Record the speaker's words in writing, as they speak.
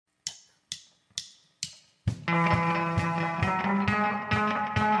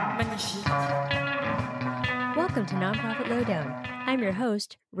Welcome to Nonprofit Lowdown. I'm your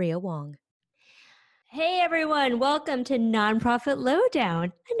host, Ria Wong. Hey everyone, welcome to Nonprofit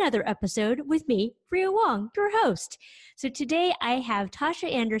Lowdown, another episode with me, Ria Wong, your host. So today I have Tasha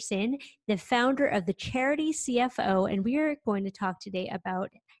Anderson, the founder of the Charity CFO, and we are going to talk today about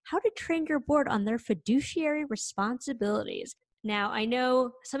how to train your board on their fiduciary responsibilities. Now, I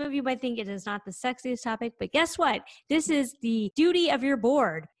know some of you might think it is not the sexiest topic, but guess what? This is the duty of your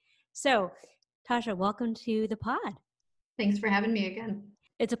board. So, Tasha, welcome to the pod. Thanks for having me again.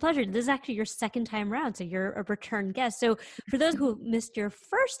 It's a pleasure. This is actually your second time around, so you're a return guest. So for those who missed your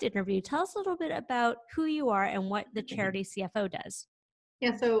first interview, tell us a little bit about who you are and what the Charity CFO does.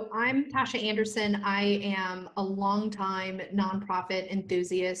 Yeah, so I'm Tasha Anderson. I am a longtime nonprofit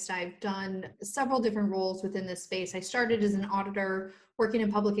enthusiast. I've done several different roles within this space. I started as an auditor working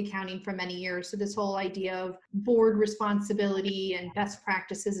in public accounting for many years. So this whole idea of board responsibility and best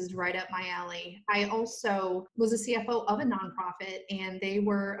practices is right up my alley. I also was a CFO of a nonprofit, and they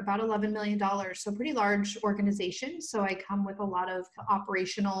were about $11 million, so pretty large organization. So I come with a lot of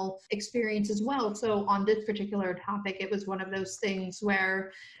operational experience as well. So on this particular topic, it was one of those things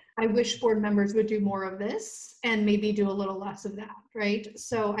where I wish board members would do more of this and maybe do a little less of that, right?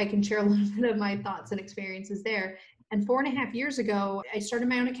 So I can share a little bit of my thoughts and experiences there. And 4.5 years ago, I started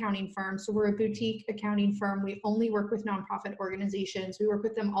my own accounting firm. So we're a boutique accounting firm. We only work with nonprofit organizations. We work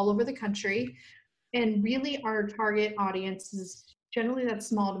with them all over the country. And really our target audience is generally that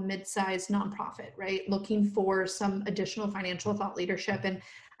small to mid-sized nonprofit, right? Looking for some additional financial thought leadership. And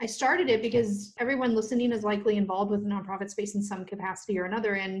I started it because everyone listening is likely involved with the nonprofit space in some capacity or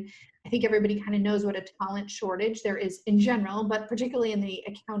another. And I think everybody kind of knows what a talent shortage there is in general, but particularly in the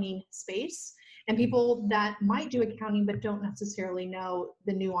accounting space. And people that might do accounting but don't necessarily know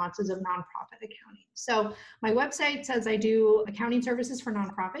the nuances of nonprofit accounting. So my website says I do accounting services for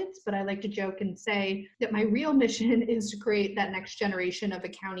nonprofits, but I like to joke and say that my real mission is to create that next generation of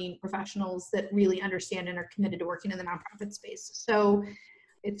accounting professionals that really understand and are committed to working in the nonprofit space. So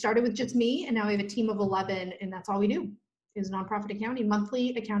it started with just me, and now we have a team of 11, and that's all we do is nonprofit accounting,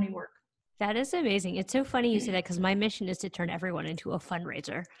 monthly accounting work. That is amazing. It's so funny you say that because my mission is to turn everyone into a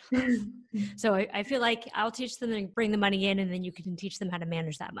fundraiser. So I feel like I'll teach them to bring the money in, and then you can teach them how to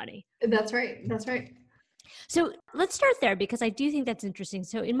manage that money. That's right. That's right. So let's start there because I do think that's interesting.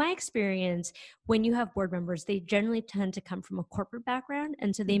 So in my experience, when you have board members, they generally tend to come from a corporate background.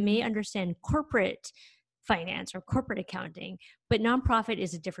 And so they may understand corporate finance or corporate accounting, but nonprofit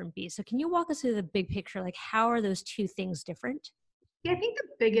is a different beast. So can you walk us through the big picture? Like, how are those two things different? Yeah, I think the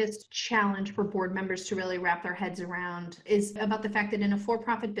biggest challenge for board members to really wrap their heads around is about the fact that in a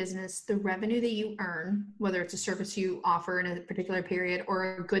for-profit business, the revenue that you earn, whether it's a service you offer in a particular period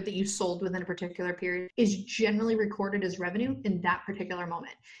or a good that you sold within a particular period, is generally recorded as revenue in that particular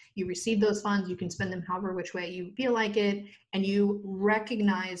moment. You receive those funds, you can spend them however which way you feel like it, and you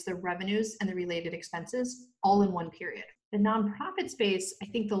recognize the revenues and the related expenses all in one period. The nonprofit space, I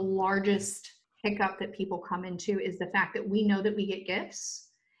think the largest hiccup that people come into is the fact that we know that we get gifts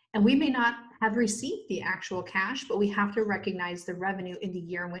and we may not have received the actual cash, but we have to recognize the revenue in the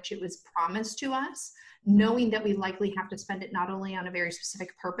year in which it was promised to us, knowing that we likely have to spend it not only on a very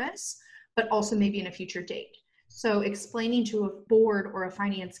specific purpose, but also maybe in a future date. So explaining to a board or a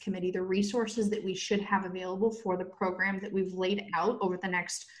finance committee the resources that we should have available for the program that we've laid out over the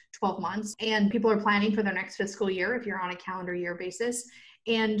next 12 months. And people are planning for their next fiscal year if you're on a calendar year basis.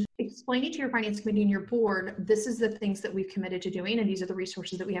 And explaining to your finance committee and your board, this is the things that we've committed to doing, and these are the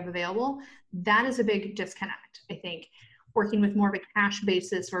resources that we have available. That is a big disconnect, I think. Working with more of a cash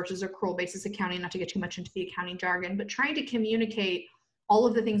basis versus accrual basis accounting, not to get too much into the accounting jargon, but trying to communicate all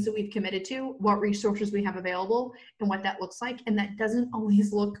of the things that we've committed to, what resources we have available, and what that looks like. And that doesn't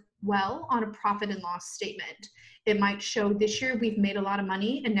always look well on a profit and loss statement. It might show this year we've made a lot of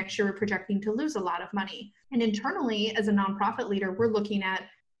money and next year we're projecting to lose a lot of money. And internally, as a nonprofit leader, we're looking at,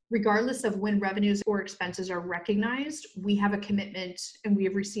 regardless of when revenues or expenses are recognized, we have a commitment and we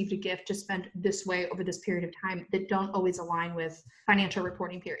have received a gift to spend this way over this period of time that don't always align with financial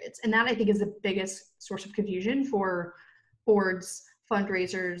reporting periods. And that, I think, is the biggest source of confusion for boards,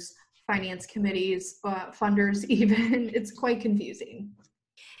 fundraisers, finance committees, funders even. It's quite confusing.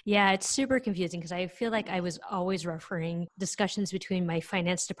 Yeah, it's super confusing because I feel like I was always referring discussions between my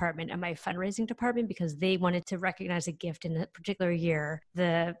finance department and my fundraising department because they wanted to recognize a gift in a particular year.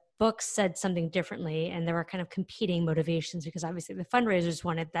 The book said something differently, and there were kind of competing motivations because obviously the fundraisers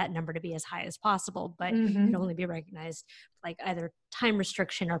wanted that number to be as high as possible, but it could only be recognized like either time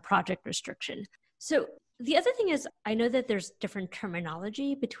restriction or project restriction. So The other thing is, I know that there's different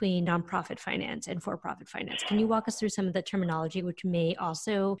terminology between nonprofit finance and for-profit finance. Can you walk us through some of the terminology, which may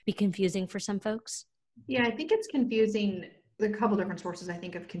also be confusing for some folks? Yeah, I think it's confusing. There are a couple different sources, I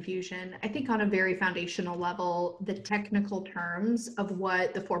think, of confusion. I think on a very foundational level, the technical terms of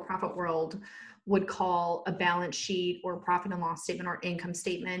what the for-profit world would call a balance sheet or profit and loss statement or income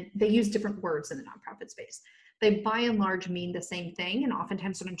statement, they use different words in the nonprofit space. They by and large mean the same thing. And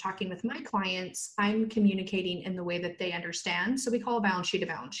oftentimes when I'm talking with my clients, I'm communicating in the way that they understand. So we call a balance sheet a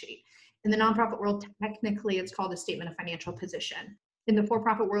balance sheet. In the nonprofit world, technically it's called a statement of financial position. In the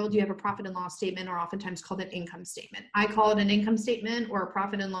for-profit world, you have a profit and loss statement, or oftentimes called an income statement. I call it an income statement or a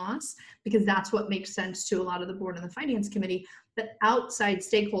profit and loss because that's what makes sense to a lot of the board and the finance committee. But outside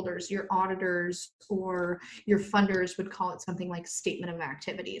stakeholders, your auditors or your funders would call it something like statement of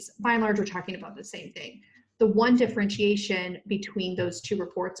activities. By and large, we're talking about the same thing. The one differentiation between those two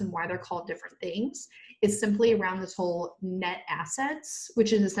reports and why they're called different things is simply around this whole net assets,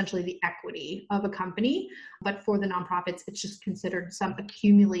 which is essentially the equity of a company. But for the nonprofits, it's just considered some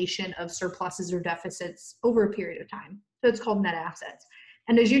accumulation of surpluses or deficits over a period of time. So it's called net assets.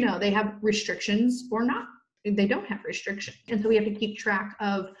 And as you know, they have restrictions or not. They don't have restrictions. And so we have to keep track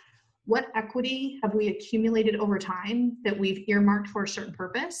of what equity have we accumulated over time that we've earmarked for a certain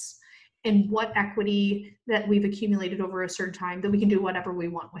purpose, and what equity that we've accumulated over a certain time that we can do whatever we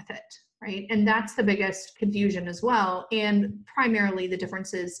want with it, right? And that's the biggest confusion as well, and primarily the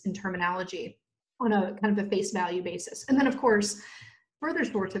differences in terminology on a kind of a face value basis. And then of course, further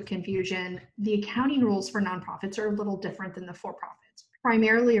source of confusion, the accounting rules for nonprofits are a little different than the for-profits,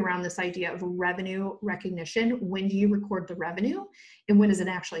 primarily around this idea of revenue recognition. When do you record the revenue and when is it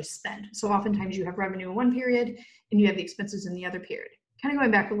actually spent? So oftentimes you have revenue in one period and you have the expenses in the other period. Kind of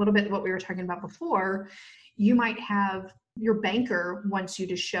going back a little bit to what we were talking about before, you might have your banker wants you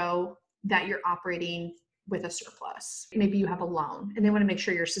to show that you're operating with a surplus. Maybe you have a loan and they want to make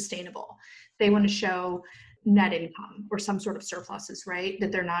sure you're sustainable. They want to show net income or some sort of surpluses, right?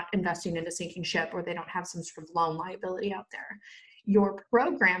 That they're not investing in a sinking ship or they don't have some sort of loan liability out there. Your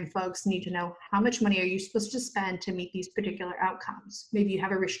program folks need to know how much money are you supposed to spend to meet these particular outcomes. Maybe you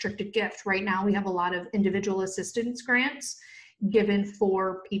have a restricted gift. Right now we have a lot of individual assistance grants given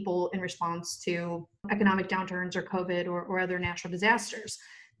for people in response to economic downturns or COVID or other natural disasters.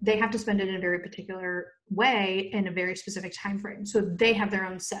 They have to spend it in a very particular way in a very specific time frame. So they have their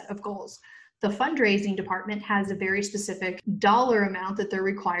own set of goals. The fundraising department has a very specific dollar amount that they're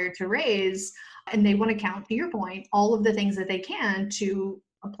required to raise, and they want to count, to your point, all of the things that they can to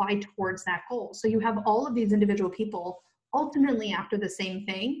apply towards that goal. So you have all of these individual people ultimately after the same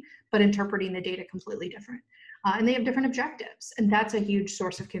thing, but interpreting the data completely different. And they have different objectives. And that's a huge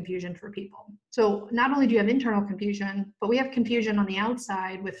source of confusion for people. So not only do you have internal confusion, but we have confusion on the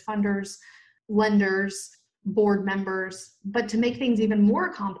outside with funders, lenders, board members. But to make things even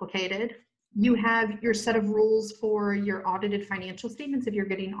more complicated, you have your set of rules for your audited financial statements if you're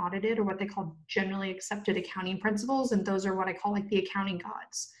getting audited, or what they call generally accepted accounting principles. And those are what I call like the accounting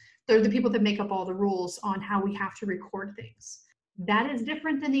gods. They're the people that make up all the rules on how we have to record things. That is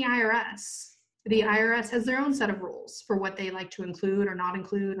different than the IRS. The IRS has their own set of rules for what they like to include or not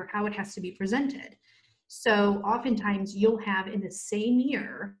include or how it has to be presented. So oftentimes you'll have in the same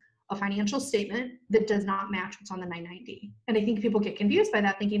year a financial statement that does not match what's on the 990. And I think people get confused by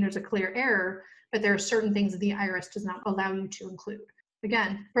that, thinking there's a clear error, but there are certain things that the IRS does not allow you to include.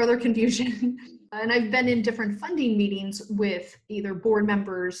 Again, further confusion. And I've been in different funding meetings with either board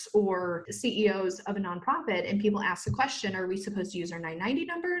members or CEOs of a nonprofit, and people ask the question, are we supposed to use our 990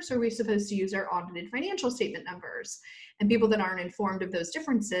 numbers or are we supposed to use our audited financial statement numbers? And people that aren't informed of those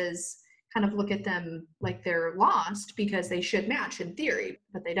differences kind of look at them like they're lost because they should match in theory,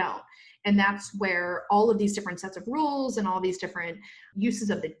 but they don't. And that's where all of these different sets of rules and all these different uses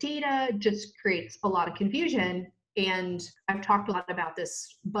of the data just creates a lot of confusion. And I've talked a lot about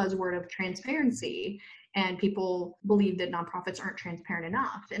this buzzword of transparency, and people believe that nonprofits aren't transparent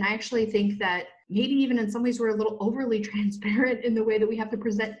enough. And I actually think that maybe even in some ways we're a little overly transparent in the way that we have to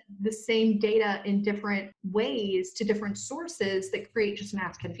present the same data in different ways to different sources that create just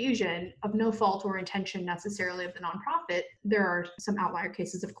mass confusion of no fault or intention necessarily of the nonprofit. There are some outlier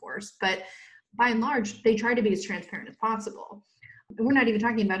cases, of course, but by and large, they try to be as transparent as possible. And we're not even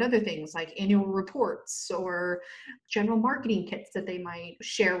talking about other things like annual reports or general marketing kits that they might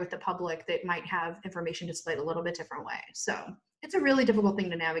share with the public that might have information displayed a little bit different way. So it's a really difficult thing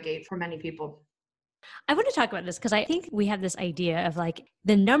to navigate for many people. I want to talk about this because I think we have this idea of like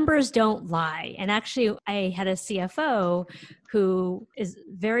the numbers don't lie. And actually, I had a CFO who is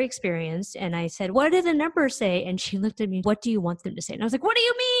very experienced. And I said, what did the numbers say? And she looked at me, what do you want them to say? And I was like, what do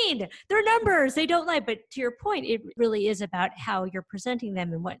you mean? They're numbers. They don't lie. But to your point, it really is about how you're presenting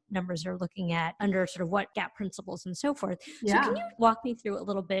them and what numbers they're looking at under sort of what GAAP principles and so forth. Yeah. So can you walk me through a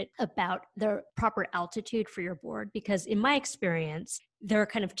little bit about the proper altitude for your board? Because in my experience, there are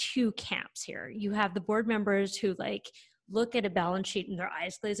kind of two camps here. You have the board members who like look at a balance sheet and their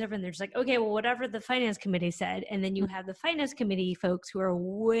eyes glaze over and they're just like, okay, well, whatever the finance committee said. And then you have the finance committee folks who are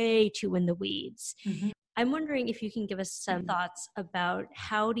way too in the weeds. Mm-hmm. I'm wondering if you can give us some thoughts about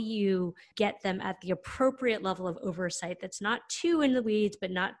how do you get them at the appropriate level of oversight that's not too in the weeds,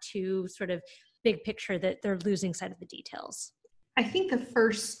 but not too sort of big picture that they're losing sight of the details. I think the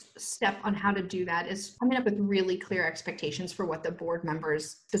first step on how to do that is coming up with really clear expectations for what the board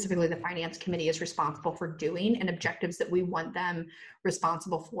members, specifically the finance committee, is responsible for doing and objectives that we want them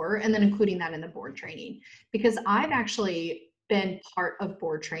responsible for, and then including that in the board training. Because I've actually been part of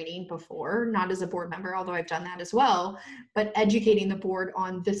board training before, not as a board member, although I've done that as well, but educating the board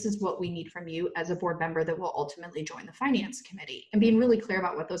on this is what we need from you as a board member that will ultimately join the finance committee, and being really clear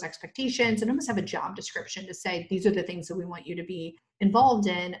about what those expectations and almost have a job description to say, these are the things that we want you to be involved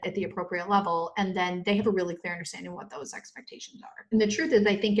in at the appropriate level. And then they have a really clear understanding of what those expectations are. And the truth is,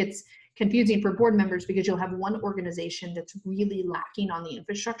 I think it's confusing for board members because you'll have one organization that's really lacking on the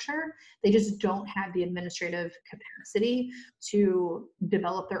infrastructure. They just don't have the administrative capacity to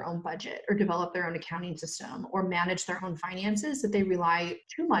develop their own budget or develop their own accounting system or manage their own finances, that they rely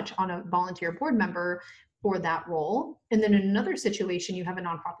too much on a volunteer board member for that role. And then in another situation, you have a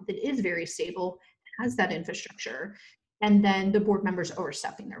nonprofit that is very stable, has that infrastructure, and then the board members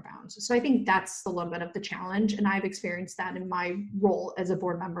overstepping their bounds. So I think that's a little bit of the challenge. And I've experienced that in my role as a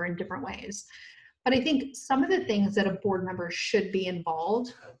board member in different ways. But I think some of the things that a board member should be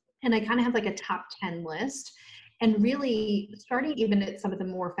involved, and I kind of have like a top 10 list, and really starting even at some of the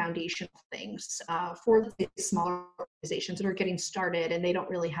more foundational things for the smaller organizations that are getting started and they don't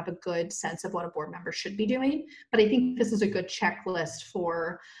really have a good sense of what a board member should be doing. But I think this is a good checklist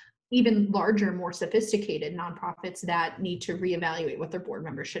for even larger, more sophisticated nonprofits that need to reevaluate what their board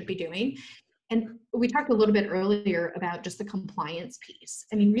members should be doing. And we talked a little bit earlier about just the compliance piece.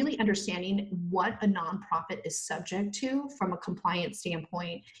 I mean, really understanding what a nonprofit is subject to from a compliance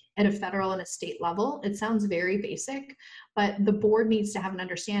standpoint at a federal and a state level. It sounds very basic, but the board needs to have an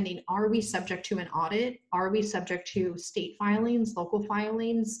understanding. Are we subject to an audit? Are we subject to state filings, local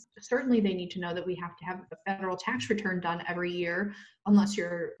filings? Certainly they need to know that we have to have a federal tax return done every year, unless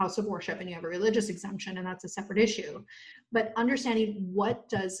you're a house of worship and you have a religious exemption, and that's a separate issue. But understanding what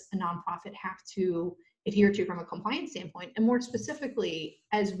does a nonprofit have to adhere to from a compliance standpoint, and more specifically,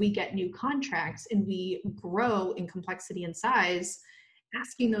 as we get new contracts and we grow in complexity and size,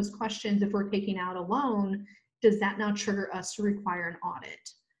 asking those questions. If we're taking out a loan, does that now trigger us to require an audit?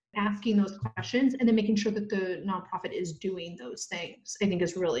 Asking those questions and then making sure that the nonprofit is doing those things, I think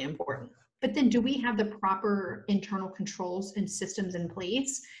is really important. But then do we have the proper internal controls and systems in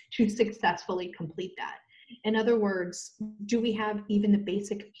place to successfully complete that? In other words, do we have even the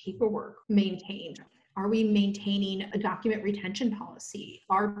basic paperwork maintained? Are we maintaining a document retention policy?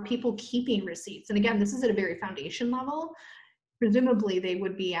 Are people keeping receipts? And again, this is at a very foundation level. Presumably they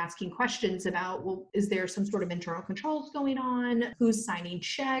would be asking questions about, well, is there some sort of internal controls going on? Who's signing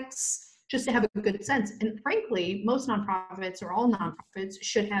checks? Just to have a good sense. And frankly, most nonprofits or all nonprofits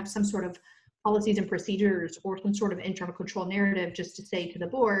should have some sort of policies and procedures or some sort of internal control narrative just to say to the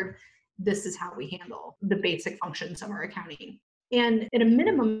board, this is how we handle the basic functions of our accounting. And at a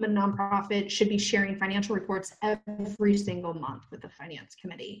minimum, a nonprofit should be sharing financial reports every single month with the finance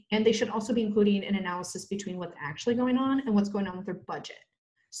committee. And they should also be including an analysis between what's actually going on and what's going on with their budget.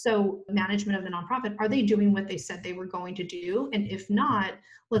 So management of the nonprofit, are they doing what they said they were going to do? And if not,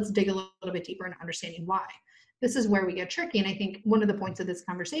 let's dig a little bit deeper into understanding why. This is where we get tricky. And I think one of the points of this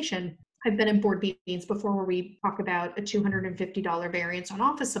conversation, I've been in board meetings before where we talk about a $250 variance on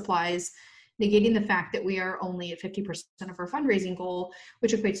office supplies, negating the fact that we are only at 50% of our fundraising goal,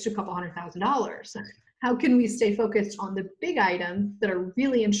 which equates to a couple $100,000. How can we stay focused on the big items that are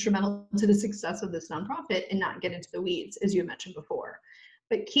really instrumental to the success of this nonprofit and not get into the weeds, as you mentioned before?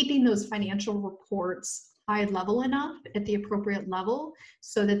 But keeping those financial reports high level enough at the appropriate level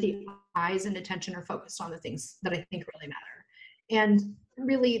so that the eyes and attention are focused on the things that I think really matter. And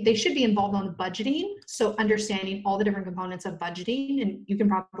really, they should be involved on budgeting. So understanding all the different components of budgeting, and you can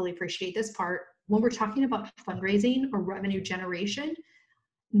probably appreciate this part. When we're talking about fundraising or revenue generation,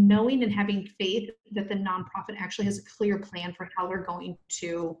 knowing and having faith that the nonprofit actually has a clear plan for how they're going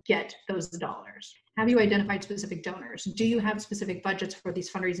to get those dollars. Have you identified specific donors? Do you have specific budgets for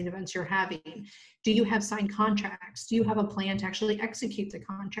these fundraising events you're having? Do you have signed contracts? Do you have a plan to actually execute the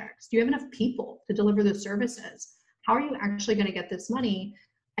contracts? Do you have enough people to deliver the services? How are you actually going to get this money?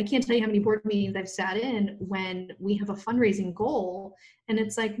 I can't tell you how many board meetings I've sat in when we have a fundraising goal and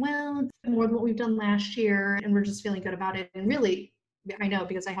it's like, well, it's more than what we've done last year and we're just feeling good about it. And really, I know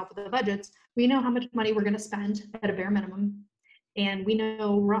because I help with the budgets, we know how much money we're going to spend at a bare minimum. And we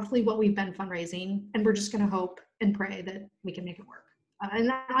know roughly what we've been fundraising, and we're just going to hope and pray that we can make it work. And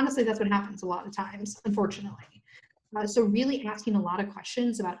honestly, that's what happens a lot of times, unfortunately. So really asking a lot of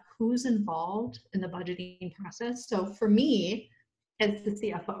questions about who's involved in the budgeting process. So for me, as the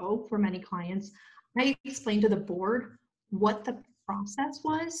CFO for many clients, I explained to the board what the process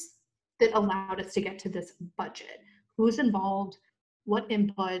was that allowed us to get to this budget. Who's involved? What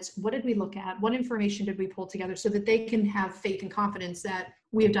inputs, what did we look at? What information did we pull together so that they can have faith and confidence that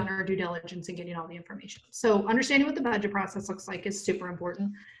we have done our due diligence in getting all the information. So understanding what the budget process looks like is super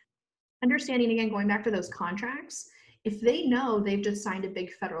important. Understanding, again, going back to those contracts, if they know they've just signed a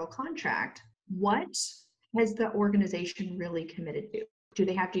big federal contract, what has the organization really committed to? Do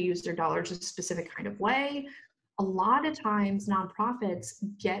they have to use their dollars a specific kind of way? A lot of times nonprofits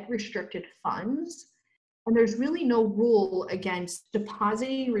get restricted funds. And there's really no rule against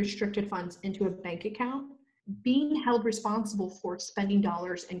depositing restricted funds into a bank account, being held responsible for spending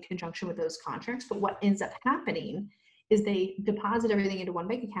dollars in conjunction with those contracts. But what ends up happening is they deposit everything into one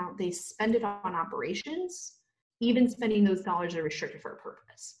bank account, they spend it on operations, even spending those dollars are restricted for a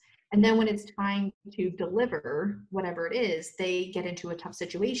purpose. And then when it's time to deliver whatever it is, they get into a tough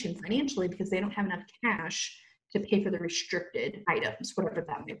situation financially because they don't have enough cash to pay for the restricted items, whatever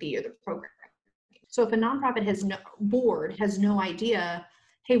that might be, or the program. So if a nonprofit board has no idea,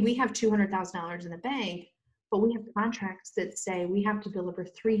 hey, we have $200,000 in the bank, but we have contracts that say we have to deliver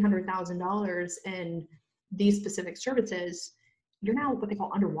 $300,000 in these specific services, you're now what they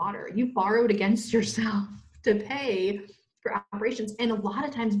call underwater. You borrowed against yourself to pay for operations. And a lot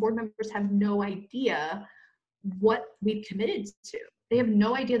of times board members have no idea what we've committed to. They have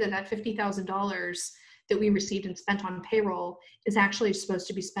no idea that $50,000 that we received and spent on payroll is actually supposed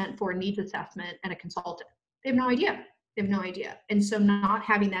to be spent for a needs assessment and a consultant. They have no idea. They have no idea. And so not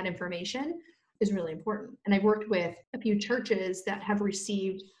having that information is really important. And I've worked with a few churches that have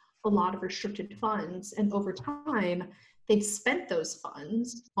received a lot of restricted funds. And over time, they've spent those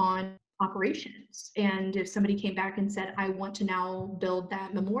funds on operations. And if somebody came back and said, I want to now build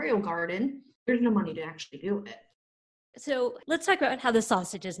that memorial garden, there's no money to actually do it. So let's talk about how the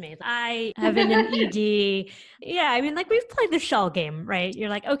sausage is made. I have been an ED. Yeah, I mean, like we've played the shell game, right? You're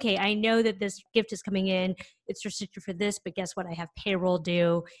like, okay, I know that this gift is coming in. It's restricted for this, but guess what? I have payroll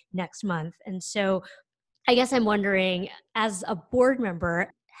due next month. And so I guess I'm wondering, as a board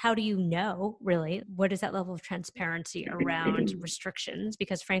member, how do you know really what is that level of transparency around restrictions?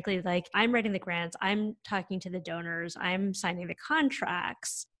 Because frankly, like I'm writing the grants, I'm talking to the donors, I'm signing the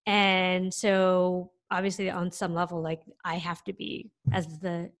contracts. And so obviously on some level, like I have to be, as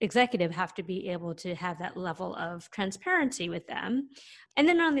the executive, have to be able to have that level of transparency with them. And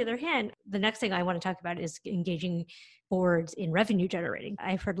then on the other hand, the next thing I want to talk about is engaging boards in revenue generating.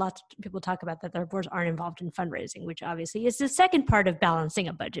 I've heard lots of people talk about that their boards aren't involved in fundraising, which obviously is the second part of balancing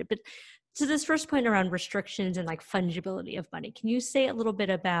a budget. But to this first point around restrictions and like fungibility of money, can you say a little bit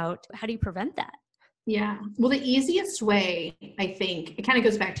about how do you prevent that? Yeah. Well, the easiest way, I think, it kind of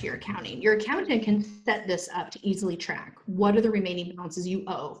goes back to your accounting. Your accountant can set this up to easily track what are the remaining balances you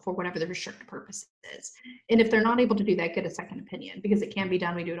owe for whatever the restricted purpose is. And if they're not able to do that, get a second opinion because it can be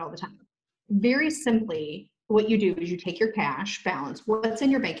done. We do it all the time. Very simply, what you do is you take your cash balance, what's in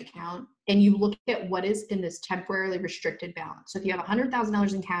your bank account, and you look at what is in this temporarily restricted balance. So if you have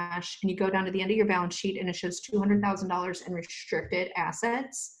 $100,000 in cash and you go down to the end of your balance sheet and it shows $200,000 in restricted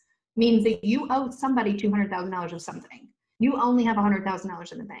assets, means that you owe somebody $200,000 of something. You only have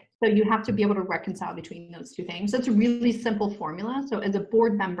 $100,000 in the bank. So you have to be able to reconcile between those two things. So it's a really simple formula. So as a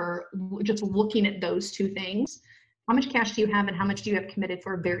board member, just looking at those two things, how much cash do you have and how much do you have committed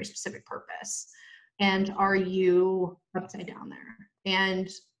for a very specific purpose? And are you upside down there? And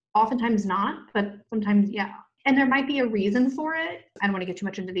oftentimes not, but sometimes, yeah. And there might be a reason for it. I don't want to get too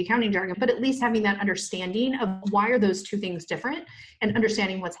much into the accounting jargon, but at least having that understanding of why are those two things different and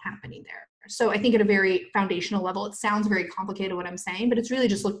understanding what's happening there. So I think at a very foundational level, it sounds very complicated what I'm saying, but it's really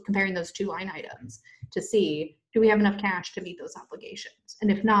just comparing those two line items to see, do we have enough cash to meet those obligations? And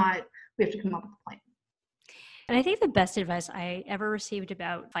if not, we have to come up with a plan. And I think the best advice I ever received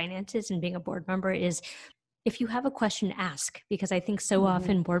about finances and being a board member is if you have a question, ask, because I think so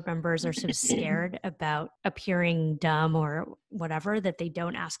often board members are so scared about appearing dumb or whatever that they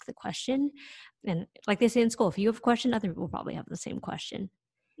don't ask the question. And like they say in school, if you have a question, other people probably have the same question.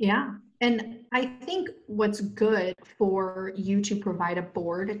 Yeah. And I think what's good for you to provide a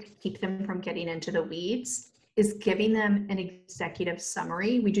board to keep them from getting into the weeds is giving them an executive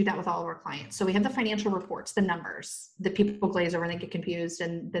summary. We do that with all of our clients. So we have the financial reports, the numbers, that people glaze over and they get confused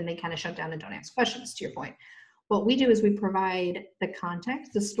and then they kind of shut down and don't ask questions, to your point. What we do is we provide the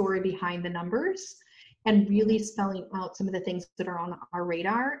context, the story behind the numbers, and really spelling out some of the things that are on our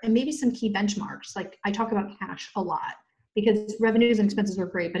radar and maybe some key benchmarks. Like I talk about cash a lot because revenues and expenses are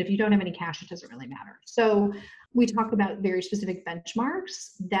great, but if you don't have any cash, it doesn't really matter. So we talk about very specific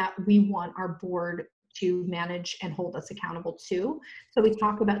benchmarks that we want our board to manage and hold us accountable to. So we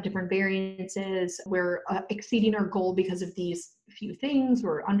talk about different variances. We're exceeding our goal because of these few things.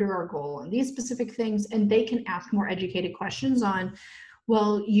 We're under our goal on these specific things. And they can ask more educated questions on,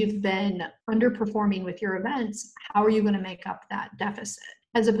 well, you've been underperforming with your events. How are you going to make up that deficit?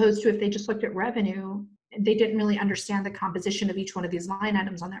 As opposed to if they just looked at revenue, they didn't really understand the composition of each one of these line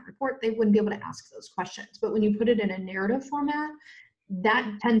items on that report, they wouldn't be able to ask those questions. But when you put it in a narrative format,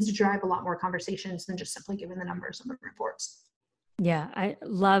 that tends to drive a lot more conversations than just simply giving the numbers on the reports. Yeah, I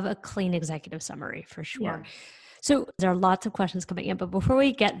love a clean executive summary for sure. Yeah. So there are lots of questions coming in, but before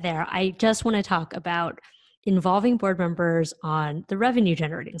we get there, I just want to talk about involving board members on the revenue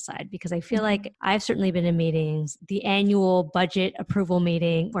generating side, because I feel like I've certainly been in meetings, the annual budget approval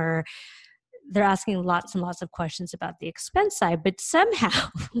meeting where they're asking lots and lots of questions about the expense side, but somehow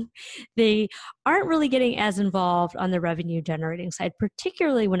they aren't really getting as involved on the revenue generating side,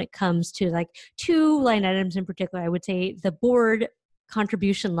 particularly when it comes to like two line items in particular. I would say the board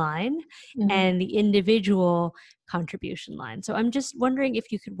contribution line and the individual contribution line. So I'm just wondering if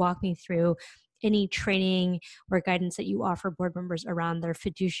you could walk me through any training or guidance that you offer board members around their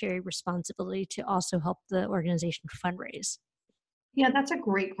fiduciary responsibility to also help the organization fundraise. Yeah, that's a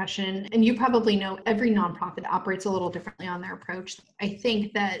great question. And you probably know every nonprofit operates a little differently on their approach. I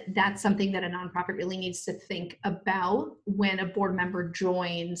think that that's something that a nonprofit really needs to think about when a board member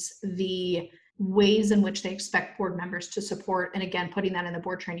joins, the ways in which they expect board members to support. And again, putting that in the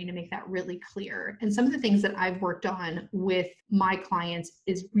board training to make that really clear. And some of the things that I've worked on with my clients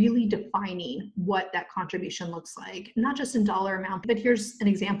is really defining what that contribution looks like, not just in dollar amount, but here's an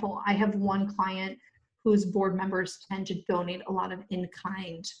example. I have one client whose board members tend to donate a lot of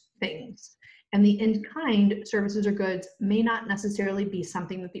in-kind things. And the in-kind services or goods may not necessarily be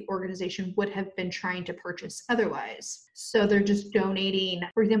something that the organization would have been trying to purchase otherwise. So they're just donating.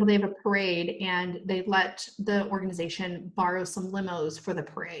 For example, they have a parade and they let the organization borrow some limos for the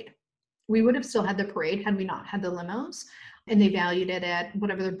parade. We would have still had the parade had we not had the limos. And they valued it at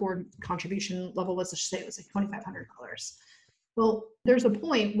whatever their board contribution level was. Let's say it was like $2,500. Well, there's a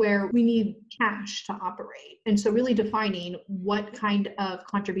point where we need cash to operate. And so really defining what kind of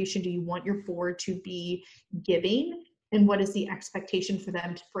contribution do you want your board to be giving, and what is the expectation for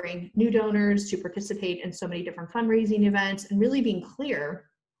them to bring new donors, to participate in so many different fundraising events, and really being clear.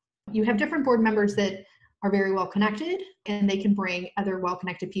 You have different board members that are very well connected, and they can bring other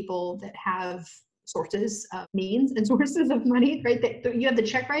well-connected people that have sources of means and sources of money, right? You have the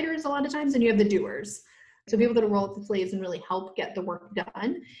check writers a lot of times, and you have the doers. So people that roll up the sleeves and really help get the work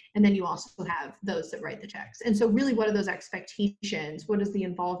done. And then you also have those that write the checks. And so really, what are those expectations? What is the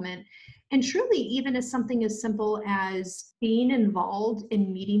involvement? And truly, even as something as simple as being involved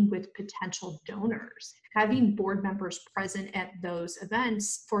in meeting with potential donors, having board members present at those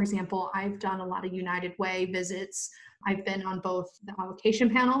events. For example, I've done a lot of United Way visits. I've been on both the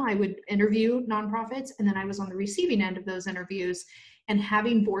allocation panel. I would interview nonprofits, and then I was on the receiving end of those interviews. And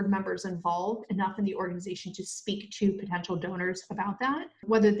having board members involved enough in the organization to speak to potential donors about that,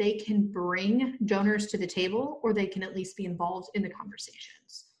 whether they can bring donors to the table or they can at least be involved in the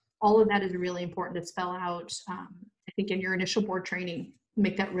conversations. All of that is really important to spell out, I think, in your initial board training,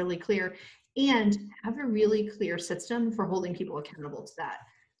 make that really clear, and have a really clear system for holding people accountable to that.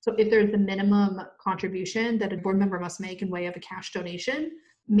 So if there's a minimum contribution that a board member must make in way of a cash donation,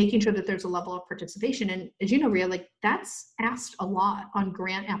 making sure that there's a level of participation. And as you know, Ria, like that's asked a lot on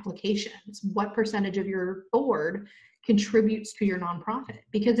grant applications. What percentage of your board contributes to your nonprofit?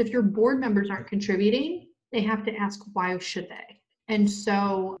 Because if your board members aren't contributing, they have to ask, why should they? And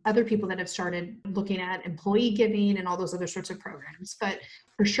so other people that have started looking at employee giving and all those other sorts of programs, but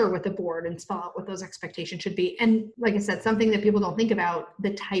for sure with the board, and spell out what those expectations should be. And like I said, something that people don't think about,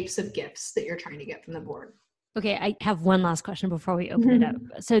 the types of gifts that you're trying to get from the board. Okay, I have one last question before we open it up.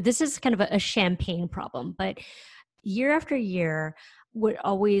 So this is kind of a champagne problem, but year after year, would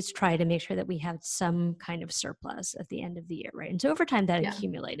always try to make sure that we have some kind of surplus at the end of the year, right? And so over time that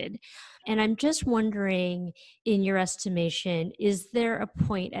accumulated. And I'm just wondering, in your estimation, is there a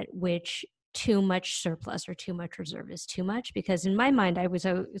point at which too much surplus or too much reserve is too much? Because in my mind,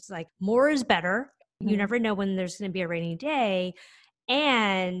 it's like more is better. You never know when there's going to be a rainy day.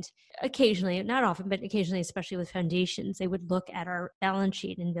 And occasionally, not often, but occasionally, especially with foundations, they would look at our balance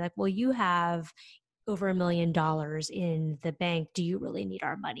sheet and be like, well, you have over $1 million in the bank. Do you really need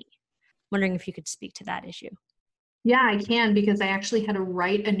our money? Wondering if you could speak to that issue. Yeah, I can, because I actually had to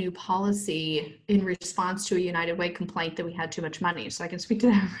write a new policy in response to a United Way complaint that we had too much money. So I can speak to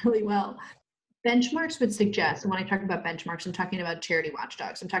that really well. Benchmarks would suggest, and when I talk about benchmarks, I'm talking about charity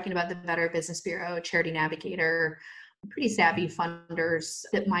watchdogs. I'm talking about the Better Business Bureau, Charity Navigator, pretty savvy funders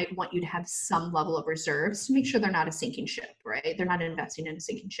that might want you to have some level of reserves to make sure they're not a sinking ship, right? They're not investing in a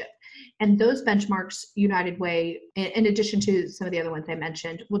sinking ship. And those benchmarks, United Way, in addition to some of the other ones I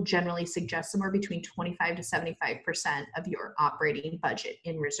mentioned, will generally suggest somewhere between 25 to 75% of your operating budget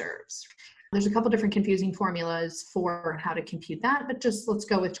in reserves. There's a couple different confusing formulas for how to compute that, but just let's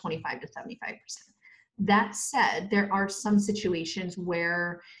go with 25 to 75%. That said, there are some situations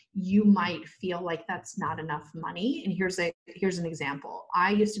where you might feel like that's not enough money. And here's an example.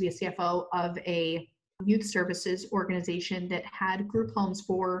 I used to be a CFO of a youth services organization that had group homes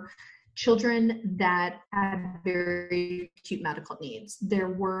for children that had very acute medical needs. There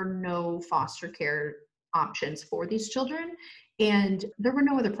were no foster care options for these children, and there were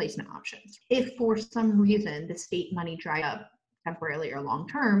no other placement options. If for some reason the state money dried up temporarily or long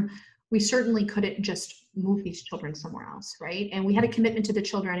term, we certainly couldn't just move these children somewhere else, right? And we had a commitment to the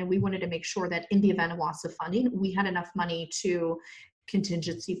children, and we wanted to make sure that in the event of loss of funding, we had enough money to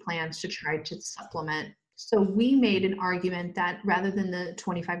contingency plans to try to supplement. So we made an argument that rather than the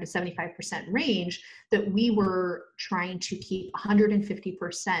 25 to 75% range, that we were trying to keep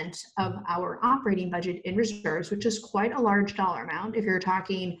 150% of our operating budget in reserves, which is quite a large dollar amount. If you're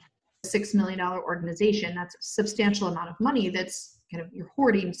talking a $6 million organization, that's a substantial amount of money that's kind of you're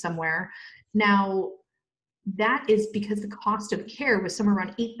hoarding somewhere. Now, that is because the cost of care was somewhere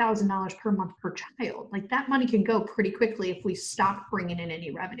around $8,000 per month per child. Like that money can go pretty quickly if we stop bringing in any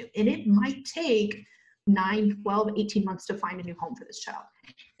revenue. And it might take 9, 12, 18 months to find a new home for this child.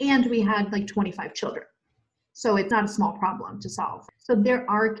 And we had like 25 children. So it's not a small problem to solve. So there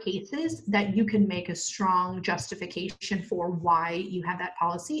are cases that you can make a strong justification for why you have that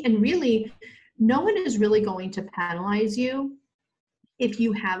policy. And really, no one is really going to penalize you if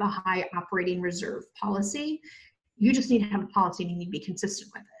you have a high operating reserve policy. You just need to have a policy and you need to be consistent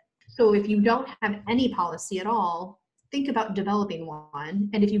with it. So if you don't have any policy at all, think about developing one.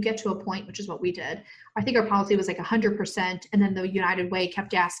 And if you get to a point, which is what we did, I think our policy was like 100%. And then the United Way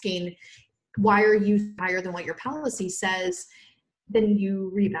kept asking, why are you higher than what your policy says? Then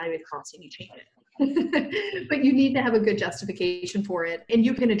you reevaluate the policy and you change it. But you need to have a good justification for it. And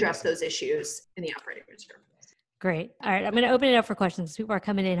you can address those issues in the operating reserve. Great. All right. I'm going to open it up for questions. People are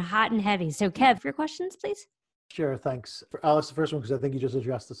coming in hot and heavy. So Kev, your questions, please. Sure. Thanks. I'll ask the first one because I think you just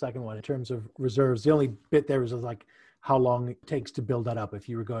addressed the second one in terms of reserves. The only bit there is like how long it takes to build that up. If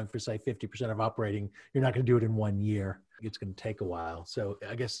you were going for, say, 50% of operating, you're not going to do it in 1 year. It's going to take a while. So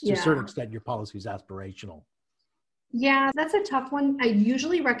I guess to a certain extent, your policy is aspirational. Yeah, that's a tough one. I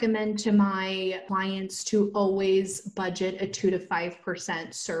usually recommend to my clients to always budget a 2 to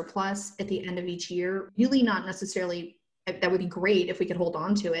 5% surplus at the end of each year. Really not necessarily, that would be great if we could hold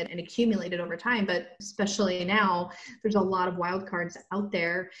on to it and accumulate it over time. But especially now, there's a lot of wild cards out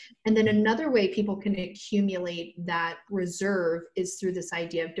there. And then another way people can accumulate that reserve is through this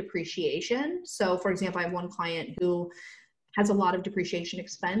idea of depreciation. So for example, I have one client who has a lot of depreciation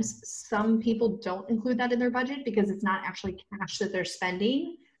expense. Some people don't include that in their budget because it's not actually cash that they're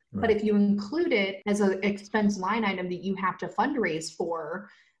spending. Right. But if you include it as an expense line item that you have to fundraise for,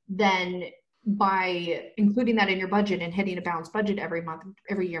 then by including that in your budget and hitting a balanced budget every month,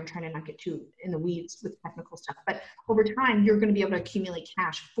 every year, I'm trying to not get too in the weeds with technical stuff, but over time, you're going to be able to accumulate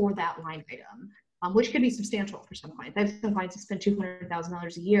cash for that line item, which could be substantial for some clients. I have some clients that spend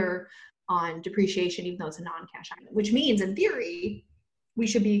 $200,000 a year on depreciation, even though it's a non-cash item, which means in theory, we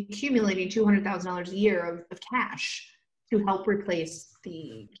should be accumulating $200,000 a year of cash to help replace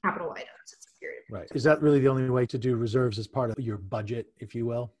the capital items. Right. Is that really the only way to do reserves as part of your budget, if you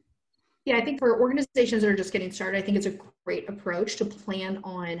will? Yeah, I think for organizations that are just getting started, I think it's a great approach to plan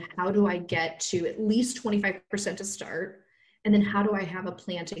on how do I get to at least 25% to start, and then how do I have a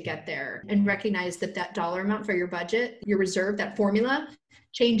plan to get there, and recognize that that dollar amount for your budget, your reserve, that formula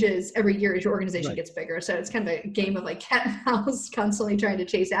changes every year as your organization gets bigger. So it's kind of a game of like cat and mouse, constantly trying to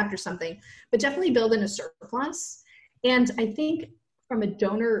chase after something, but definitely build in a surplus. And I think from a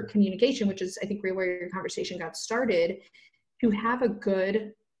donor communication, which is, I think, really where your conversation got started, to have a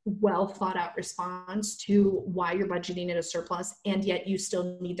good, well thought out response to why you're budgeting at a surplus and yet you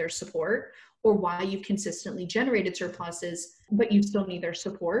still need their support, or why you've consistently generated surpluses, but you still need their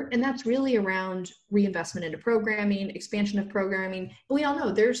support. And that's really around reinvestment into programming, expansion of programming. And we all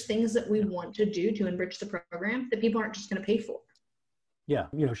know there's things that we want to do to enrich the program that people aren't just going to pay for. Yeah,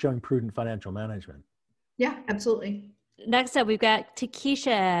 showing prudent financial management. Yeah, absolutely. Next up, we've got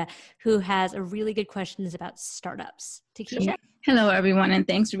Takesha, who has a really good questions about startups. Takesha? Hello, everyone, and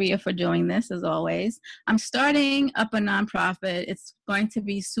thanks, Ria, for doing this, as always. I'm starting up a nonprofit. It's going to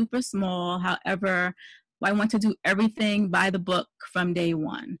be super small. However, I want to do everything by the book from day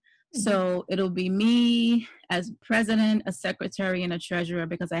one. So it'll be me as president, a secretary, and a treasurer,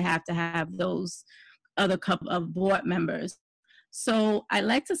 because I have to have those other couple of board members. So I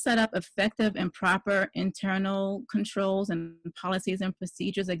like to set up effective and proper internal controls and policies and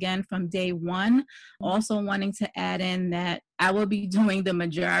procedures, again, from day one. Also wanting to add in that I will be doing the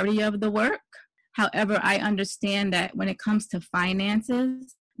majority of the work. However, I understand that when it comes to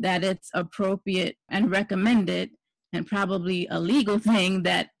finances, that it's appropriate and recommended, and probably a legal thing,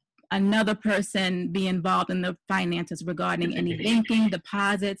 that another person be involved in the finances regarding any banking,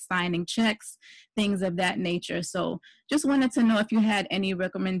 deposits, signing checks, things of that nature. So just wanted to know if you had any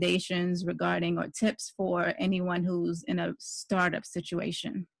recommendations regarding or tips for anyone who's in a startup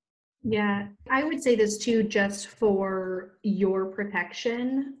situation. Yeah, I would say this too, just for your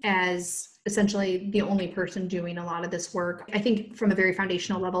protection as essentially the only person doing a lot of this work. I think from a very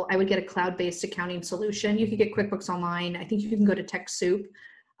foundational level, I would get a cloud-based accounting solution. You could get QuickBooks Online. I think you can go to TechSoup,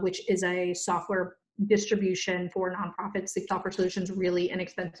 which is a software distribution for nonprofits. The software solution is really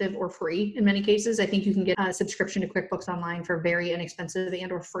inexpensive or free in many cases. I think you can get a subscription to QuickBooks Online for very inexpensive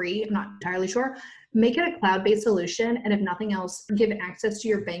and or free. I'm not entirely sure. Make it a cloud-based solution, and if nothing else, give access to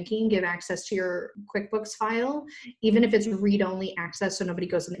your banking, give access to your QuickBooks file, even if it's read-only access so nobody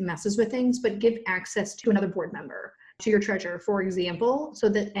goes and messes with things, but give access to another board member, to your treasurer, for example, so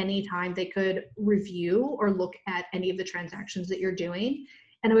that anytime they could review or look at any of the transactions that you're doing.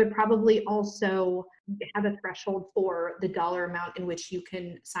 And I would probably also have a threshold for the dollar amount in which you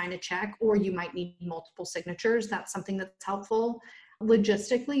can sign a check, or you might need multiple signatures. That's something that's helpful.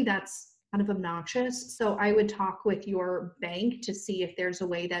 Logistically, that's kind of obnoxious. So I would talk with your bank to see if there's a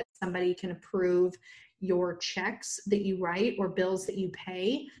way that somebody can approve your checks that you write or bills that you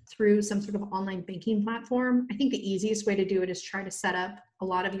pay through some sort of online banking platform. I think the easiest way to do it is try to set up a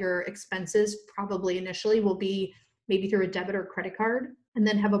lot of your expenses, probably initially will be maybe through a debit or credit card, and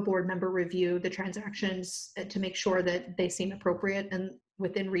then have a board member review the transactions to make sure that they seem appropriate and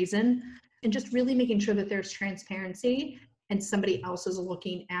within reason, and just really making sure that there's transparency and somebody else is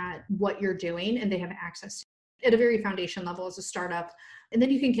looking at what you're doing and they have access to it at a very foundation level as a startup. And then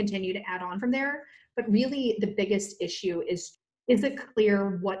you can continue to add on from there. But really the biggest issue is it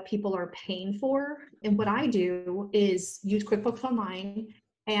clear what people are paying for? And what I do is use QuickBooks Online.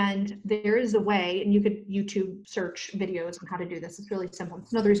 And there is a way, and you could YouTube search videos on how to do this. It's really simple.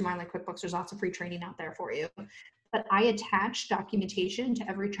 It's another reason why I like QuickBooks. There's lots of free training out there for you. But I attach documentation to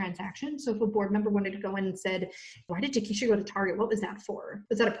every transaction. So if a board member wanted to go in and said, why did Takesha go to Target? What was that for?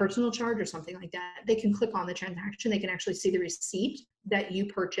 Was that a personal charge or something like that? They can click on the transaction. They can actually see the receipt that you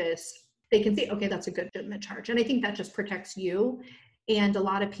purchased. They can see, okay, that's a good legitimate charge. And I think that just protects you. And a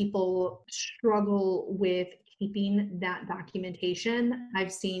lot of people struggle with keeping that documentation.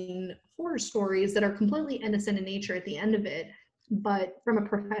 I've seen horror stories that are completely innocent in nature at the end of it, but from a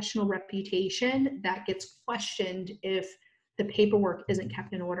professional reputation, that gets questioned if the paperwork isn't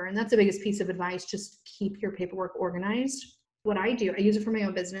kept in order. And that's the biggest piece of advice, just keep your paperwork organized. What I do, I use it for my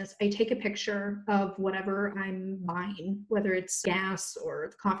own business. I take a picture of whatever I'm buying, whether it's gas or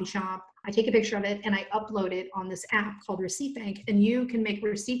the coffee shop. I take a picture of it and I upload it on this app called Receipt Bank, and you can make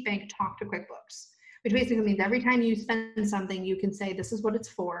Receipt Bank talk to QuickBooks, which basically means every time you spend something, you can say, this is what it's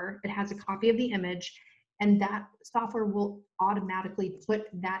for. It has a copy of the image, and that software will automatically put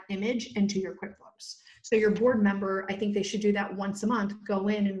that image into your QuickBooks. So your board member, I think they should do that once a month, go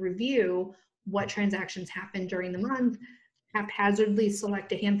in and review what transactions happened during the month, haphazardly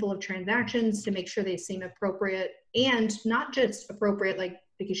select a handful of transactions to make sure they seem appropriate, and not just appropriate, like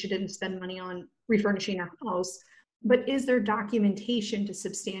because you didn't spend money on refurnishing your house, but is there documentation to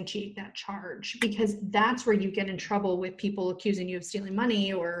substantiate that charge? Because that's where you get in trouble with people accusing you of stealing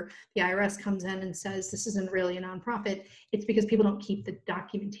money, or the IRS comes in and says this isn't really a nonprofit. It's because people don't keep the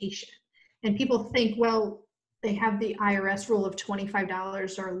documentation. And people think, well, they have the IRS rule of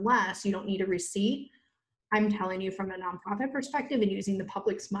 $25 or less, you don't need a receipt. I'm telling you, from a nonprofit perspective and using the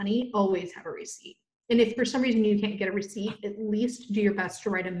public's money, always have a receipt. And if for some reason you can't get a receipt, at least do your best to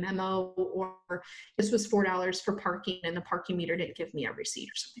write a memo, or this was $4 for parking and the parking meter didn't give me a receipt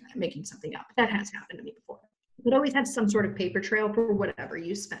or something. I'm making something up. That has happened to me before. But always have some sort of paper trail for whatever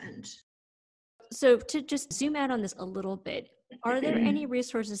you spend. So to just zoom out on this a little bit, are there any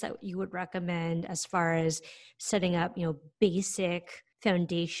resources that you would recommend as far as setting up, basic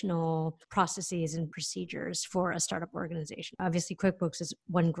foundational processes and procedures for a startup organization? Obviously, QuickBooks is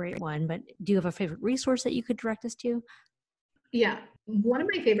one great one, but do you have a favorite resource that you could direct us to? Yeah. One of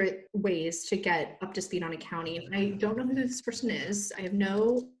my favorite ways to get up to speed on accounting, I don't know who this person is. I have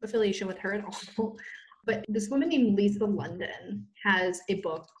no affiliation with her at all. But this woman named Lisa London has a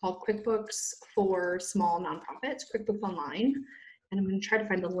book called QuickBooks for Small Nonprofits, QuickBooks Online. And I'm going to try to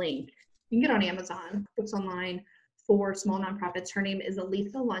find the link. You can get on Amazon, QuickBooks Online for small nonprofits. Her name is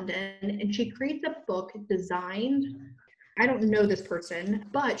Lisa London, and she creates a book designed, I don't know this person,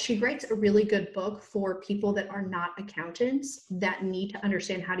 but she writes a really good book for people that are not accountants that need to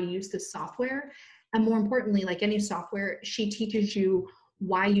understand how to use this software. And more importantly, like any software, she teaches you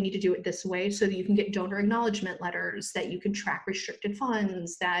why you need to do it this way so that you can get donor acknowledgement letters, that you can track restricted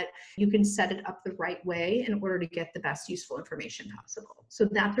funds, that you can set it up the right way in order to get the best useful information possible. So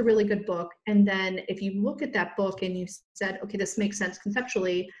that's a really good book. And then if you look at that book and you said, okay, this makes sense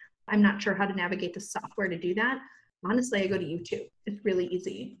conceptually, I'm not sure how to navigate the software to do that. Honestly, I go to YouTube. It's really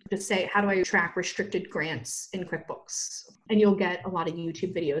easy. Just say, how do I track restricted grants in QuickBooks? And you'll get a lot of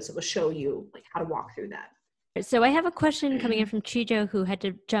YouTube videos that will show you like how to walk through that. So I have a question coming in from Chijo, who had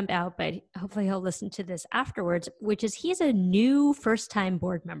to jump out, but hopefully he'll listen to this afterwards, which is he's a new first-time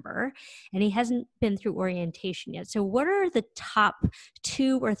board member and he hasn't been through orientation yet. So what are the top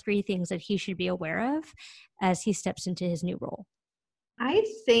 2 or 3 things that he should be aware of as he steps into his new role? I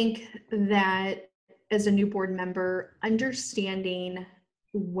think that as a new board member, understanding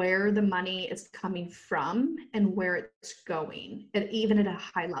where the money is coming from and where it's going, even at a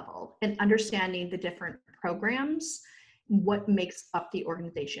high level, and understanding the different programs, what makes up the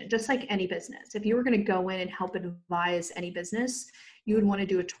organization. Just like any business, if you were going to go in and help advise any business, you would want to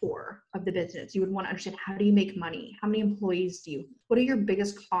do a tour of the business. You would want to understand, how do you make money? How many employees do you? What are your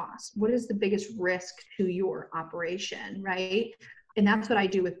biggest costs? What is the biggest risk to your operation, right? And that's what I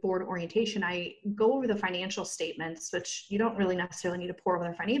do with board orientation. I go over the financial statements, which you don't really necessarily need to pour over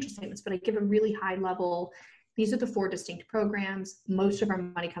the financial statements, but I give a really high level. These are the 4 distinct programs. Most of our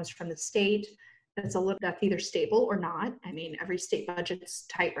money comes from the state. That's either stable or not. I mean, every state budget's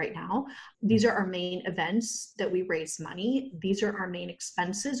tight right now. These are our main events that we raise money. These are our main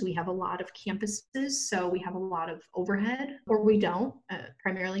expenses. We have a lot of campuses, so we have a lot of overhead, or we don't,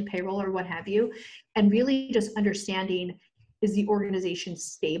 primarily payroll or what have you. And really just understanding, is the organization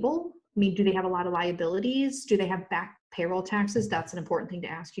stable? I mean, do they have a lot of liabilities? Do they have back payroll taxes? That's an important thing to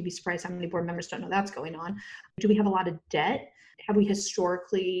ask. You'd be surprised how many board members don't know that's going on. Do we have a lot of debt? Have we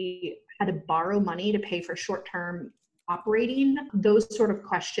historically had to borrow money to pay for short-term operating? Those sort of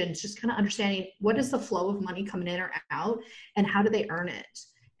questions, just kind of understanding what is the flow of money coming in or out and how do they earn it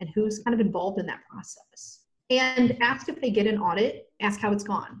and who's kind of involved in that process. And ask if they get an audit, ask how it's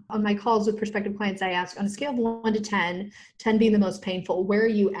gone. On my calls with prospective clients, I ask on a scale of 1 to 10, 10 being the most painful, where are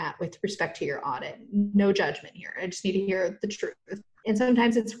you at with respect to your audit? No judgment here. I just need to hear the truth. And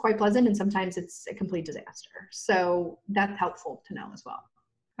sometimes it's quite pleasant and sometimes it's a complete disaster. So that's helpful to know as well.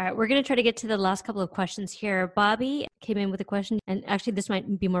 All right, we're going to try to get to the last couple of questions here. Bobby came in with a question, and actually this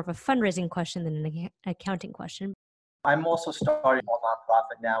might be more of a fundraising question than an accounting question. I'm also starting a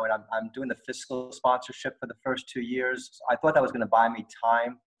nonprofit now, and I'm doing the fiscal sponsorship for the first 2 years. So I thought that was going to buy me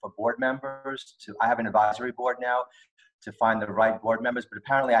time for board members. I have an advisory board now to find the right board members, but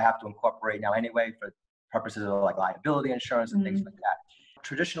apparently I have to incorporate now anyway for purposes of like liability insurance and things like that.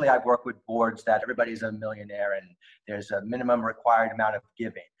 Traditionally, I've worked with boards that everybody's a millionaire and there's a minimum required amount of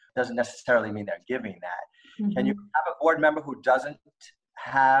giving. It doesn't necessarily mean they're giving that. Can you have a board member who doesn't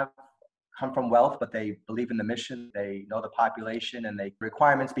come from wealth, but they believe in the mission, they know the population, and the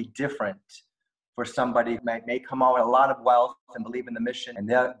requirements be different for somebody who may come out with a lot of wealth and believe in the mission, and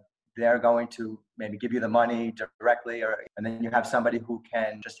they're going to maybe give you the money directly, and then you have somebody who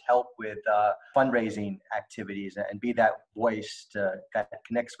can just help with fundraising activities and be that voice that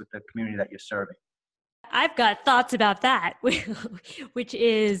connects with the community that you're serving. I've got thoughts about that, which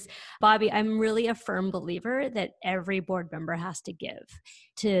is, Bobby, I'm really a firm believer that every board member has to give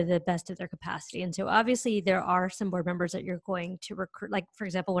to the best of their capacity. And so obviously there are some board members that you're going to recruit. Like, for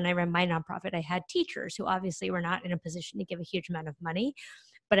example, when I ran my nonprofit, I had teachers who obviously were not in a position to give a huge amount of money,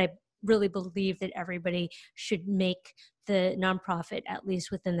 but I really believe that everybody should make the nonprofit at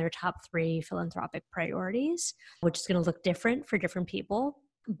least within their top 3 philanthropic priorities, which is going to look different for different people.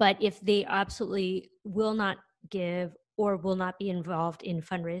 But if they absolutely will not give or will not be involved in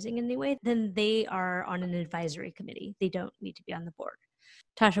fundraising in any way, then they are on an advisory committee. They don't need to be on the board.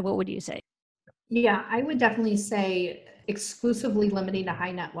 Tasha, what would you say? Yeah, I would definitely say exclusively limiting to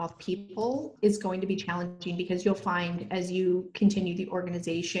high net wealth people is going to be challenging, because you'll find as you continue the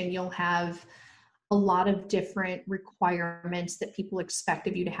organization, you'll have a lot of different requirements that people expect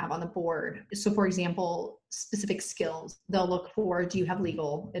of you to have on the board. So for example, specific skills, they'll look for, do you have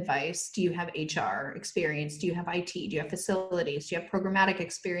legal advice? Do you have HR experience? Do you have IT? Do you have facilities? Do you have programmatic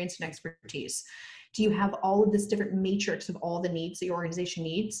experience and expertise? Do you have all of this different matrix of all the needs the organization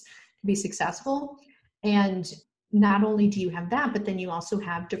needs to be successful? And not only do you have that, but then you also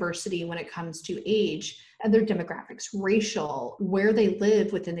have diversity when it comes to age, other demographics, racial, where they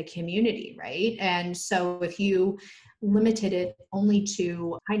live within the community, right? And so if you limited it only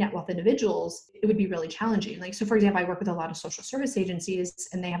to high net wealth individuals, it would be really challenging. Like, so for example, I work with a lot of social service agencies,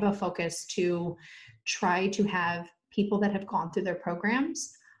 and they have a focus to try to have people that have gone through their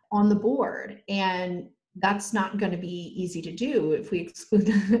programs on the board. And that's not going to be easy to do if we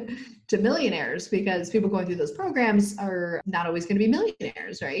exclude to millionaires, because people going through those programs are not always going to be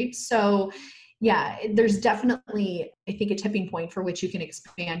millionaires, right? So yeah, there's definitely, I think, a tipping point for which you can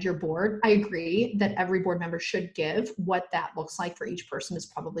expand your board. I agree that every board member should give. What that looks like for each person is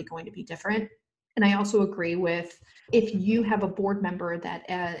probably going to be different. And I also agree with, if you have a board member that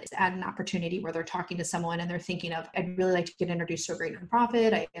is at an opportunity where they're talking to someone and they're thinking of, I'd really like to get introduced to a great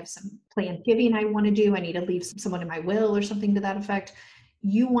nonprofit, I have some planned giving I want to do, I need to leave someone in my will or something to that effect,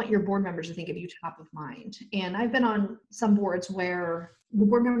 you want your board members to think of you top of mind. And I've been on some boards where the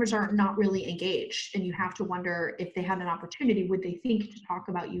board members are not really engaged, and you have to wonder, if they had an opportunity, would they think to talk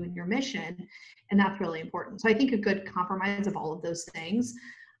about you and your mission? And that's really important. So I think a good compromise of all of those things.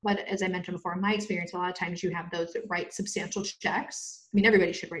 But as I mentioned before, in my experience, a lot of times you have those that write substantial checks. I mean,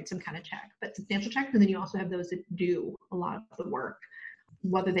 everybody should write some kind of check, but substantial checks. And then you also have those that do a lot of the work,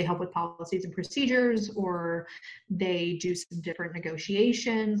 whether they help with policies and procedures, or they do some different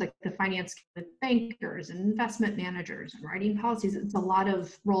negotiations, like the finance with bankers and investment managers and writing policies. It's a lot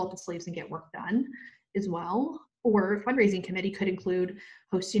of roll up the sleeves and get work done as well. Or fundraising committee could include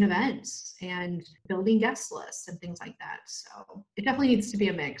hosting events and building guest lists and things like that. So it definitely needs to be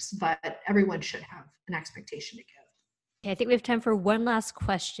a mix, but everyone should have an expectation to give. Okay, I think we have time for one last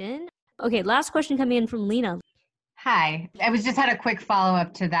question. Okay, last question coming in from Lena. Hi, I was just had a quick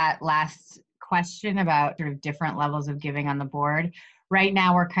follow-up to that last question about sort of different levels of giving on the board. Right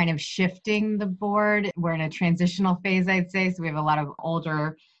now, we're kind of shifting the board. We're in a transitional phase, I'd say. So we have a lot of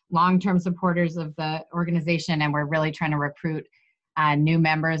older, long-term supporters of the organization, and we're really trying to recruit new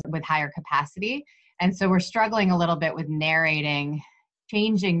members with higher capacity. And so we're struggling a little bit with narrating,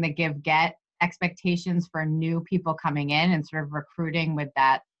 changing the give-get expectations for new people coming in, and sort of recruiting with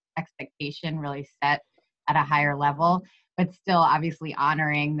that expectation really set at a higher level, but still obviously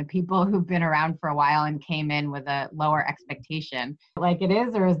honoring the people who've been around for a while and came in with a lower expectation. Like it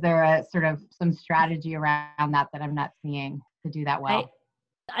is, or is there a sort of some strategy around that I'm not seeing to do that well?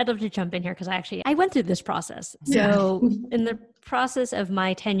 I'd love to jump in here, because I went through this process. So in the process of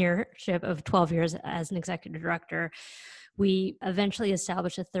my tenureship of 12 years as an executive director, we eventually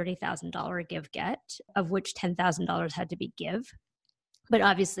established a $30,000 give-get, of which $10,000 had to be give. But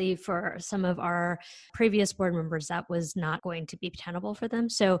obviously for some of our previous board members, that was not going to be tenable for them.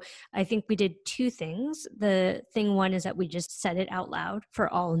 So I think we did two things. The thing one is that we just said it out loud for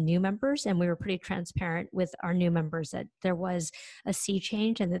all new members, and we were pretty transparent with our new members that there was a sea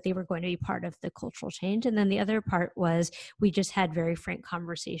change and that they were going to be part of the cultural change. And then the other part was we just had very frank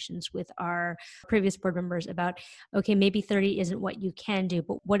conversations with our previous board members about, okay, maybe 30 isn't what you can do,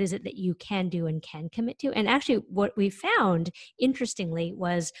 but what is it that you can do and can commit to? And actually what we found, interestingly,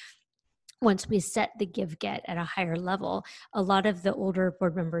 was once we set the give-get at a higher level, a lot of the older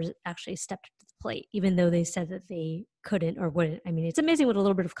board members actually stepped to the plate, even though they said that they couldn't or wouldn't. I mean, it's amazing what a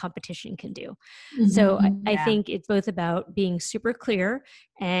little bit of competition can do. Mm-hmm. So I think it's both about being super clear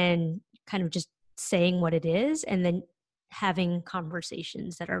and kind of just saying what it is, and then having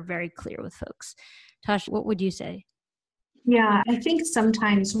conversations that are very clear with folks. Tosh, what would you say? Yeah, I think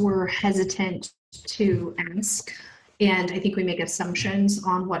sometimes we're hesitant to ask. And I think we make assumptions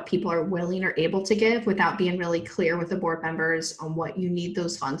on what people are willing or able to give without being really clear with the board members on what you need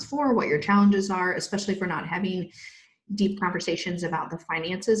those funds for, what your challenges are, especially if we're not having deep conversations about the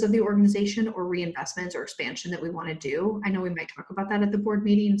finances of the organization or reinvestments or expansion that we want to do. I know we might talk about that at the board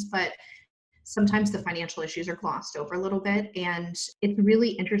meetings, but sometimes the financial issues are glossed over a little bit. And it's really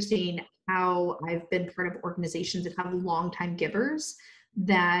interesting how I've been part of organizations that have longtime givers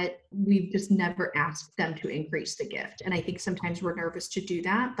that we've just never asked them to increase the gift. And I think sometimes we're nervous to do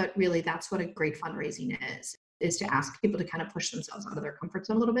that, but really that's what a great fundraising is to ask people to kind of push themselves out of their comfort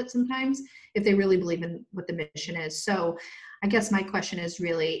zone a little bit sometimes if they really believe in what the mission is. So I guess my question is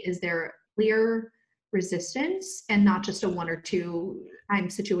really, is there clear resistance and not just a 1 or 2 time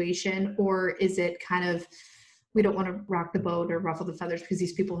situation, or is it kind of, we don't want to rock the boat or ruffle the feathers because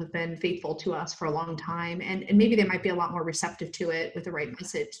these people have been faithful to us for a long time, and maybe they might be a lot more receptive to it with the right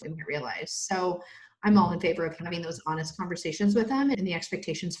message than we realize. So I'm all in favor of having those honest conversations with them and the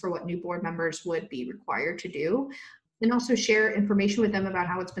expectations for what new board members would be required to do, and also share information with them about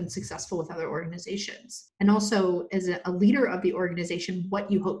how it's been successful with other organizations. And also, as a leader of the organization,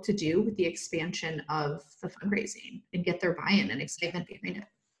 what you hope to do with the expansion of the fundraising and get their buy-in and excitement behind it.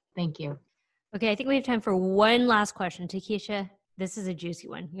 Thank you. Okay, I think we have time for one last question. Takesha, this is a juicy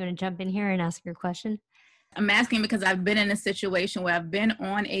one. You want to jump in here and ask your question? I'm asking because I've been in a situation where I've been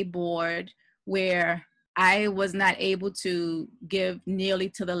on a board where I was not able to give nearly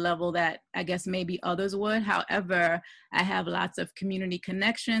to the level that I guess maybe others would. However, I have lots of community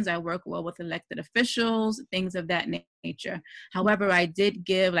connections. I work well with elected officials, things of that nature. However, I did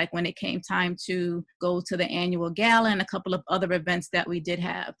give, like when it came time to go to the annual gala and a couple of other events that we did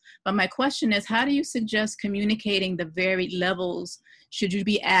have. But my question is, how do you suggest communicating the varied levels? Should you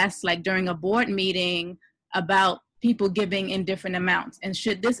be asked, like during a board meeting, about people giving in different amounts? And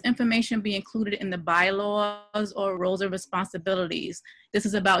should this information be included in the bylaws or roles and responsibilities? This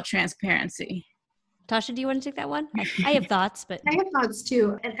is about transparency. Tasha, do you want to take that one? I have thoughts, but I have thoughts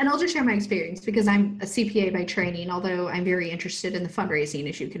too. And I'll just share my experience because I'm a CPA by training, although I'm very interested in the fundraising,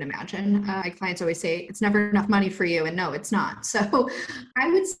 as you can imagine. My clients always say it's never enough money for you. And no, it's not. So I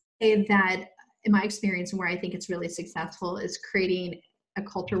would say that in my experience and where I think it's really successful is creating a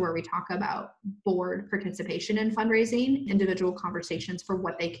culture where we talk about board participation in fundraising, individual conversations for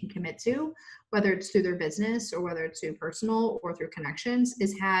what they can commit to, whether it's through their business or whether it's through personal or through connections,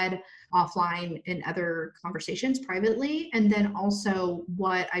 is had offline in other conversations privately. And then also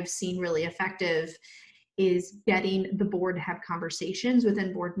what I've seen really effective is getting the board to have conversations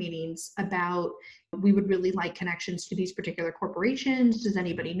within board meetings about, we would really like connections to these particular corporations. Does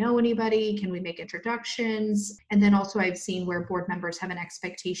anybody know anybody? Can we make introductions? And then also I've seen where board members have an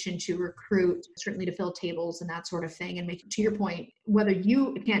expectation to recruit, certainly to fill tables and that sort of thing. And make, to your point, whether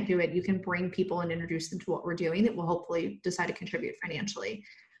you can't do it, you can bring people and introduce them to what we're doing that will hopefully decide to contribute financially.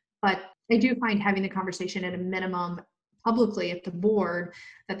 But I do find having the conversation at a minimum publicly at the board,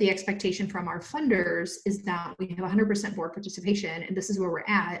 that the expectation from our funders is that we have 100% board participation and this is where we're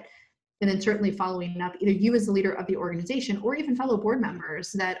at. And then certainly following up, either you as the leader of the organization or even fellow board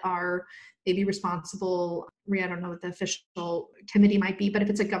members that are maybe responsible. I don't know what the official committee might be, but if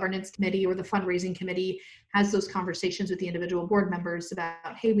it's a governance committee or the fundraising committee has those conversations with the individual board members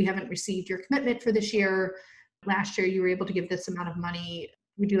about, hey, we haven't received your commitment for this year. Last year you were able to give this amount of money.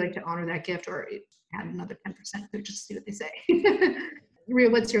 Would you like to honor that gift or add another 10%? So just see what they say. Rhea,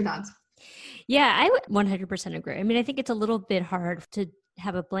 what's your thoughts? Yeah, I would 100% agree. I mean, I think it's a little bit hard to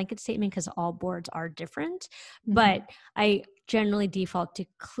have a blanket statement because all boards are different, but I generally default to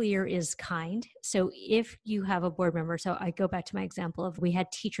clear is kind. So if you have a board member, so I go back to my example of we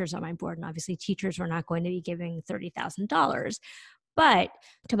had teachers on my board, and obviously teachers were not going to be giving $30,000. But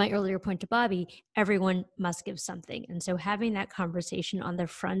to my earlier point to Bobby, everyone must give something. And so having that conversation on the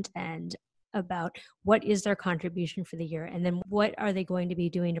front end about what is their contribution for the year, and then what are they going to be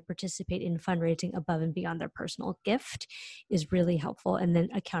doing to participate in fundraising above and beyond their personal gift is really helpful. And then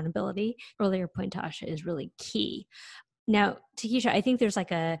accountability, earlier point, Tasha, is really key. Now, Takesha, I think there's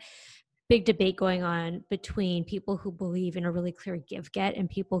like a big debate going on between people who believe in a really clear give-get and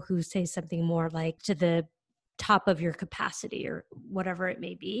people who say something more like to the top of your capacity or whatever it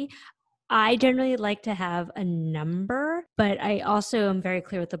may be. I generally like to have a number, but I also am very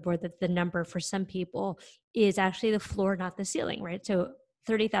clear with the board that the number for some people is actually the floor, not the ceiling, right? So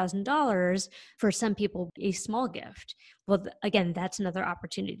 $30,000 for some people, a small gift. Well, again, that's another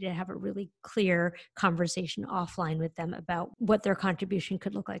opportunity to have a really clear conversation offline with them about what their contribution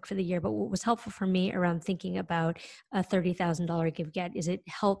could look like for the year. But what was helpful for me around thinking about a $30,000 give-get is it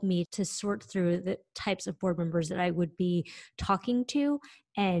helped me to sort through the types of board members that I would be talking to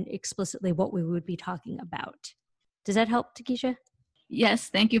and explicitly what we would be talking about. Does that help, Takesha? Yes,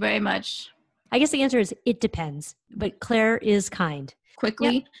 thank you very much. I guess the answer is it depends, but Claire is kind.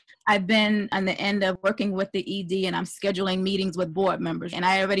 Quickly, Yep. I've been on the end of working with the ED, and I'm scheduling meetings with board members, and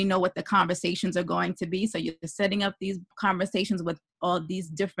I already know what the conversations are going to be. So you're setting up these conversations with all these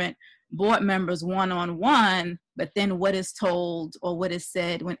different board members one-on-one, but then what is told or what is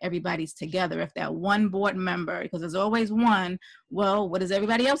said when everybody's together? If that one board member, because there's always one, well, what is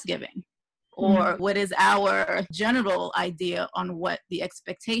everybody else giving? Or what is our general idea on what the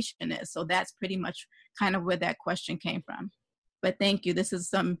expectation is? So that's pretty much kind of where that question came from. But thank you. This is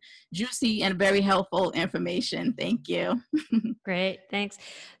some juicy and very helpful information. Thank you. Great. Thanks.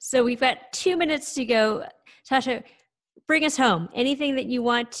 So we've got 2 minutes to go. Tasha, bring us home. Anything that you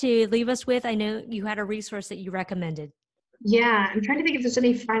want to leave us with? I know you had a resource that you recommended. Yeah, I'm trying to think if there's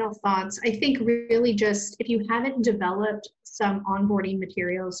any final thoughts. I think really just if you haven't developed some onboarding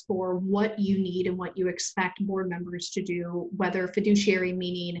materials for what you need and what you expect board members to do, whether fiduciary,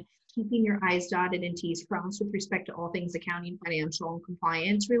 meaning keeping your I's dotted and T's crossed with respect to all things accounting, financial, and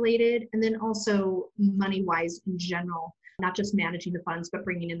compliance related, and then also money-wise in general, not just managing the funds, but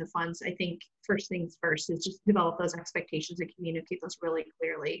bringing in the funds. I think first things first is just develop those expectations and communicate those really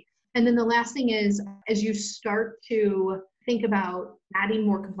clearly. And then the last thing is, as you start to think about adding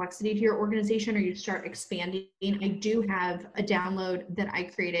more complexity to your organization or you start expanding, I do have a download that I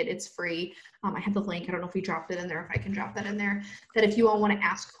created. It's free. I have the link. I don't know if we dropped it in there, if I can drop that in there, that if you all want to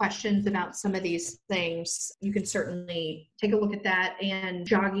ask questions about some of these things, you can certainly take a look at that and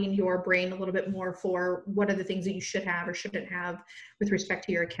jogging your brain a little bit more for what are the things that you should have or shouldn't have with respect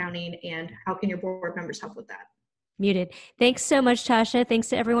to your accounting and how can your board members help with that. Muted. Thanks so much, Tasha. Thanks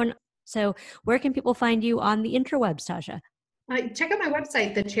to everyone. So where can people find you on the interwebs, Tasha? Check out my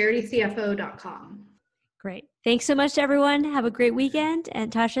website, thecharitycfo.com. Great. Thanks so much to everyone. Have a great weekend.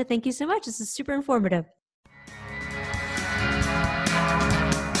 And Tasha, thank you so much. This is super informative.